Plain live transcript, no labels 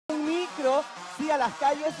pueblo, sí a las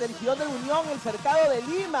calles del Girón de la Unión, el cercado de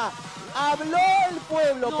Lima. Habló el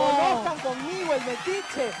pueblo, conozcan conmigo el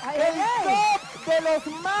metiche, el top de los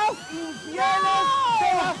más infieles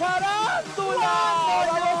de la farándula.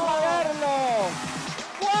 ¡Vamos a verlo!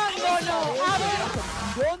 ¿Cuándo no? A ver.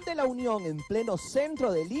 Girón de la Unión, en pleno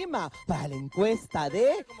centro de Lima, para la encuesta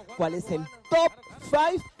de cuál es el top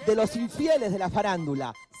 5 de los infieles de la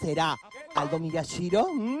farándula. ¿Será Aldo Miyashiro?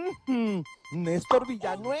 Néstor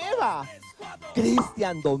Villanueva,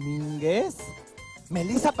 Cristian Domínguez,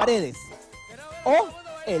 Melissa Paredes o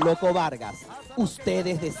el Loco Vargas.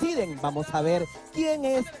 Ustedes deciden. Vamos a ver quién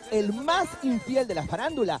es el más infiel de la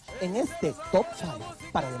farándula en este Top 5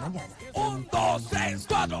 para de mañana. 1, 2, 3,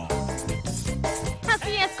 4.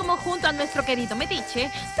 Así es como junto a nuestro querido metiche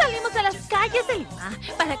salimos a las calles de Lima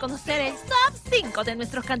para conocer el top 5 de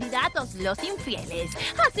nuestros candidatos, los infieles.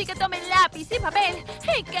 Así que tomen lápiz y papel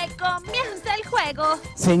y que comience el juego.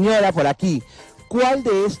 Señora, por aquí, ¿cuál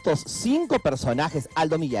de estos 5 personajes,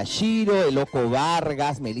 Aldo Miyashiro, el Loco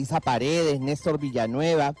Vargas, Melissa Paredes, Néstor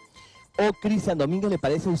Villanueva o Cristian Domínguez le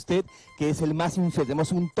parece a usted que es el más infiel?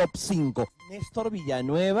 Tenemos un top 5. Néstor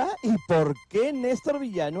Villanueva. ¿Y por qué Néstor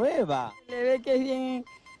Villanueva? Le ve que es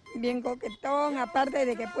bien coquetón, aparte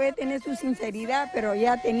de que puede tener su sinceridad, pero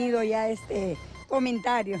ya ha tenido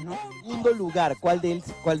comentarios, ¿no? Segundo lugar, ¿cuál de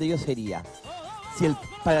ellos sería?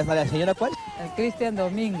 Para la señora, ¿cuál? El Cristian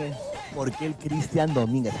Domínguez. ¿Por qué el Cristian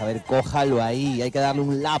Domínguez? A ver, cójalo ahí, hay que darle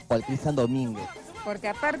un lapo al Cristian Domínguez. Porque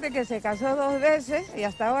aparte que se casó 2 veces y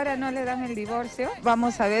hasta ahora no le dan el divorcio,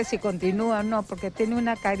 vamos a ver si continúa o no, porque tiene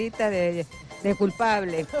una carita de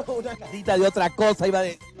culpable. Una carita de otra cosa, iba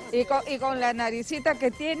de... Y con la naricita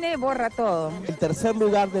que tiene, borra todo. El tercer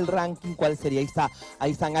lugar del ranking, ¿cuál sería?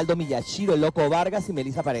 Ahí están Aldo Miyashiro, el Loco Vargas y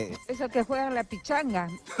Melissa Paredes. Eso que juegan la pichanga.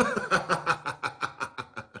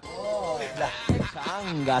 Las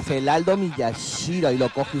pichangas, el Aldo Miyashiro, ahí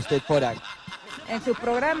lo coge usted por ahí. En su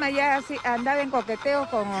programa ya así andaba en coqueteo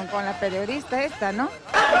con la periodista esta, ¿no?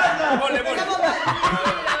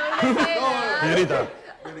 Señorita,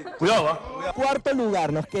 cuidado, ¿va? Cuarto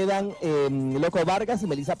lugar, nos quedan Loco Vargas y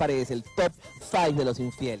Melissa Paredes, el top 5 de los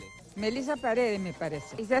infieles. Melissa Paredes, me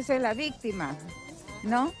parece. Y se hace la víctima,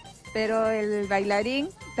 ¿no? Pero el bailarín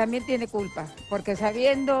también tiene culpa, porque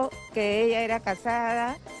sabiendo que ella era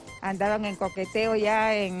casada, andaban en coqueteo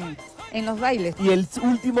ya en los bailes. Y el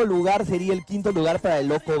último lugar sería el quinto lugar para el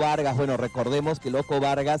Loco Vargas. Bueno, recordemos que Loco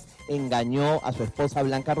Vargas engañó a su esposa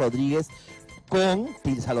Blanca Rodríguez con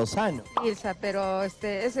Pilsa Lozano. Pilsa, pero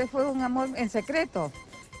ese fue un amor en secreto.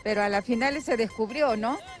 Pero a la final se descubrió,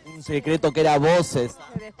 ¿no? Un secreto que era voces.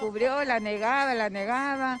 Se descubrió, la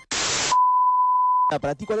negaba.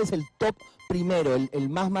 Para ti, ¿cuál es el top primero, el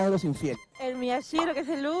más de los infieles? El Miyashiro, que es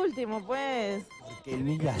el último, pues. Porque el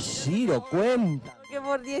Miyashiro, cuenta. Que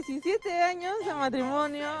por 17 años de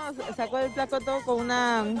matrimonio sacó el placoto con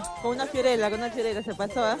una fiorella, se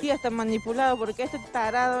pasó. Y hasta manipulado, porque este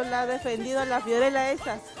tarado la ha defendido a la fiorella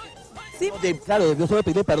esa. Sí. Claro, debió solo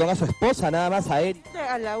pedirle perdón a su esposa, nada más a él.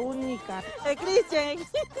 A la única. Cristian.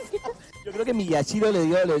 Yo creo que Miyashiro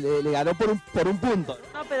le ganó por un punto.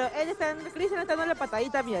 No, pero Cristian está dando la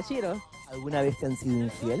patadita a Miyashiro. ¿Alguna vez te han sido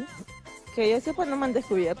infiel? Que yo sepa no me han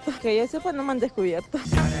descubierto.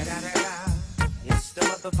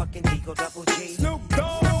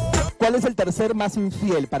 ¿Cuál es el tercer más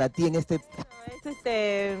infiel para ti en este?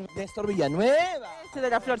 Es Néstor Villanueva. De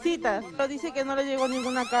la florcita. Lo dice que no le llegó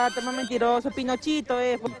ninguna carta, más mentiroso, Pinochito,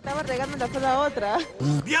 porque estaba regando la sola a otra.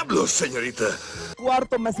 ¡Diablos, señorita!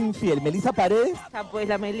 Cuarto más infiel, Melissa Paredes. Ah, pues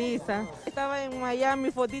la Melissa. Estaba en Miami,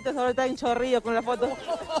 fotitos, ahora está en Chorrillo con la foto.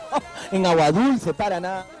 En Agua Dulce, para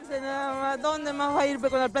nada. Nada más, ¿dónde más va a ir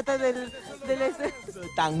con la plata del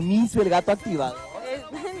Tan miso el gato activado.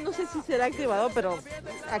 No sé si será activado, pero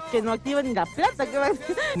a que no activa ni la plata. ¿Qué va a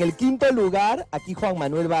decir? En el quinto lugar, aquí Juan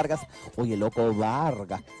Manuel Vargas. Oye, Loco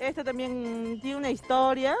Vargas. Este también tiene una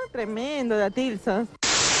historia tremenda de Atilsa. 1,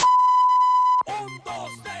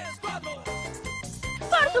 2, 3, 4.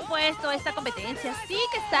 Por supuesto, esta competencia sí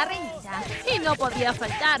que está reñida y no podía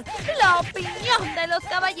faltar la opinión de los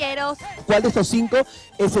caballeros. ¿Cuál de estos 5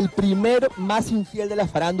 es el primer más infiel de la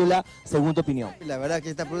farándula, según tu opinión? La verdad que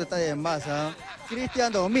esta pregunta está de masa.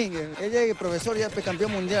 Cristian Domínguez, ella es profesor ya,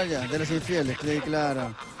 campeón mundial ya, de los infieles,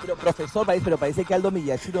 claro. Pero profesor, pero parece que Aldo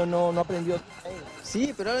Miyashiro no aprendió.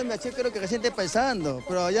 Sí, pero ahora Miyashiro creo que recién está pensando,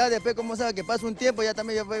 pero ya después, como sabe que pasa un tiempo, ya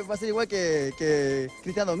también va a ser igual que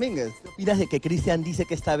Cristian Domínguez. ¿Qué opinas de que Cristian dice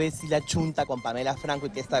que esta vez sí la chunta con Pamela Franco y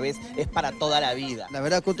que esta vez es para toda la vida? La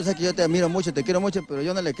verdad, tú sabes que yo te admiro mucho, te quiero mucho, pero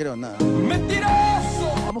yo no le creo nada.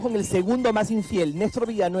 ¡Mentiroso! Vamos con el segundo más infiel. Néstor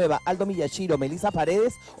Villanueva, Aldo Millachiro, Melissa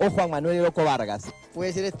Paredes o Juan Manuel Loco Vargas.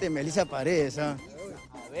 Puede ser Melissa Paredes, ¿ah?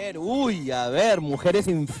 A ver, mujeres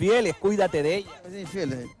infieles, cuídate de ellas. Es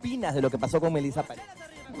infiel. ¿Qué opinas de lo que pasó con Melissa Paredes?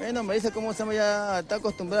 Bueno, Melissa, ¿cómo se llama? Ya está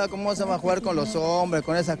acostumbrada, ¿cómo se llama? A jugar con los hombres,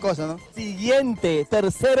 con esas cosas, ¿no? Siguiente,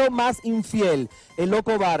 tercero más infiel. El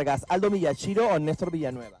Loco Vargas, Aldo Millachiro o Néstor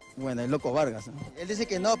Villanueva. Bueno, el Loco Vargas, ¿eh? Él dice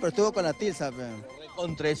que no, pero estuvo con la Tilsa, pero...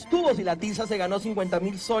 Contra estuvo si la Tilsa se ganó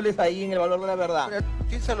 50.000 soles ahí en el valor de la verdad.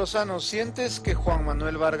 Tilsa Lozano, ¿sientes que Juan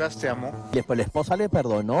Manuel Vargas te amó? Después la esposa le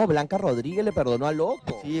perdonó, Blanca Rodríguez le perdonó al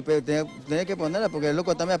Loco. Sí, pero tenía que ponerla porque el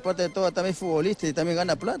Loco también, aparte de todo, también es futbolista y también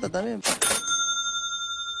gana plata también.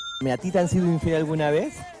 ¿A ti te han sido infiel alguna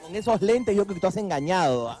vez? Con esos lentes yo creo que tú has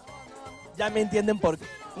engañado. ¿Ah? Ya me entienden por qué.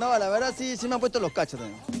 No, la verdad sí me han puesto los cachos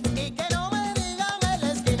también.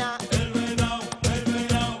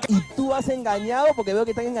 ¿Y tú has engañado? Porque veo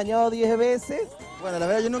que te han engañado 10 veces. Bueno, la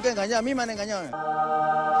verdad yo nunca he engañado, a mí me han engañado.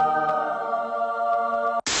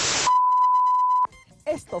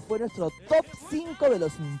 Esto fue nuestro top 5 de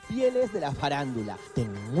los infieles de la farándula.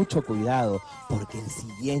 Ten mucho cuidado, porque el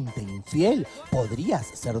siguiente infiel podrías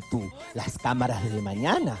ser tú. Las cámaras de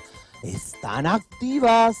mañana están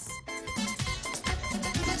activas.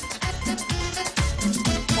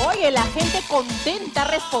 Oye, la gente contenta ha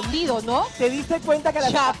respondido, ¿no? ¿Te diste cuenta que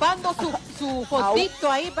la... Chapando su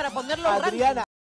fotito ahí para ponerlo Adriana,